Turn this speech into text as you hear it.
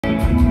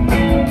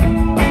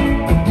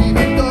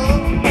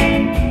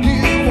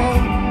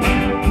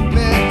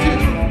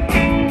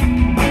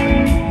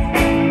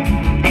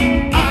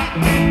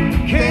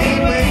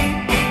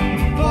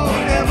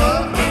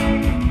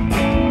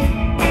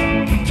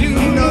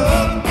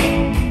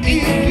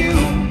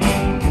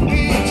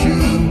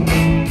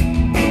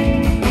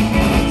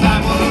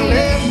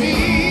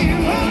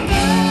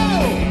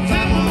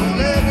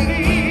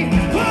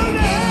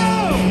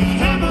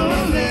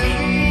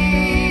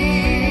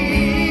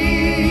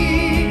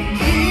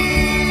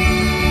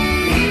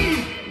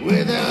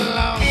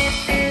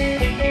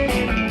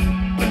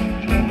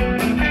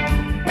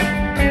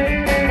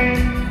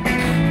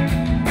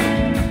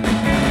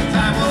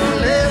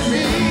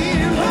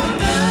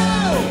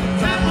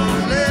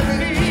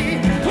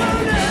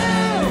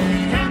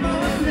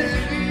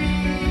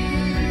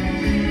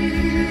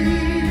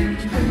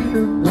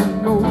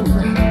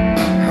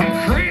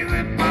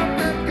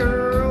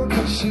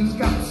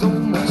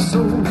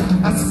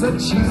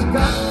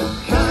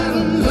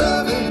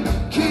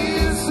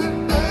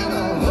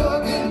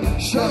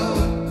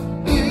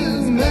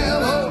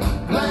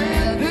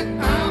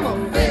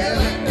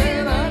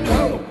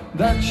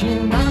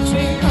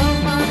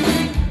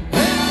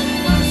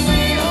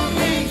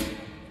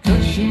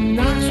she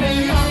knocks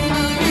me off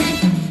my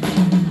feet.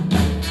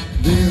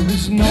 There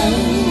is no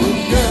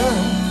girl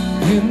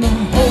in the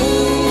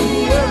whole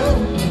world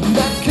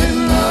that can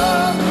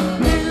love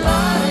me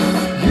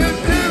like you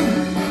do.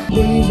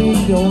 Baby,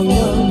 don't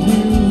love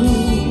you,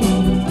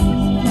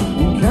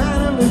 you're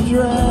kind of a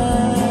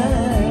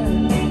drag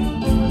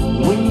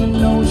when you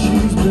know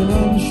she's been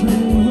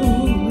untrue.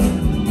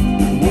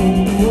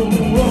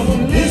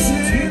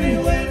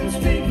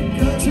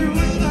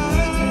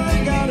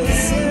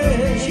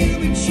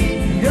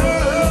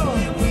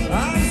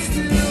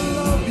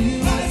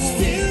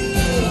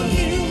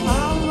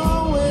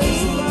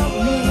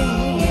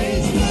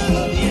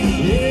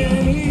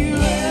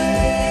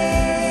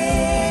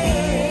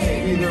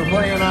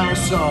 Playing our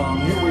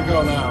song. Here we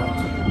go now.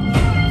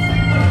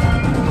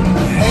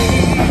 Hey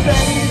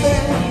baby,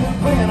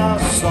 playing our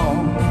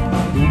song,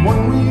 the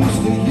one we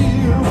used to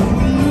hear when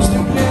we used to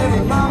get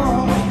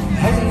along.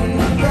 Hey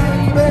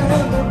baby,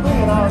 they're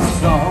playing our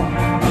song.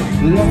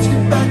 Let's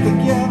get back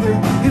together,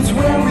 it's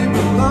where we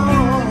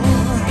belong.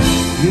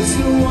 It's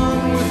the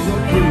one with the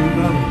pretty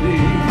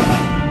melody.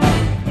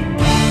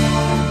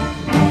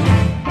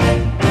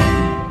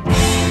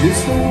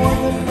 It's the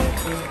one that...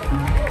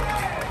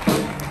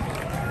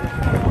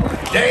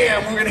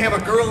 Damn, we're gonna have a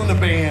girl in the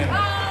band. Oh, I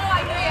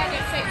knew you had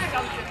to say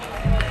something.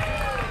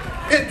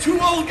 And two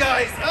old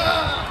guys.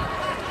 Ah.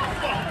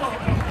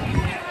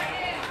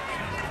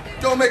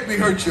 Don't make me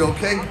hurt you,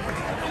 okay?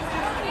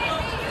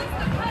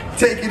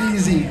 Take it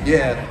easy.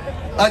 Yeah.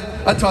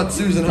 I taught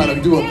Susan how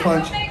to do a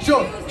punch.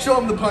 Show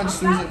him the punch,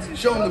 Susan.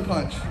 Show him the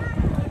punch.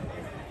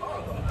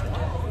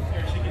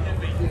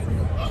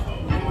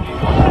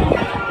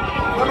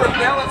 Remember,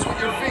 balance with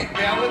your feet.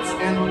 Balance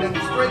and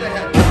straight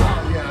ahead. Oh,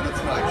 yeah,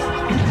 that's nice.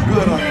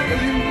 Good on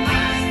you.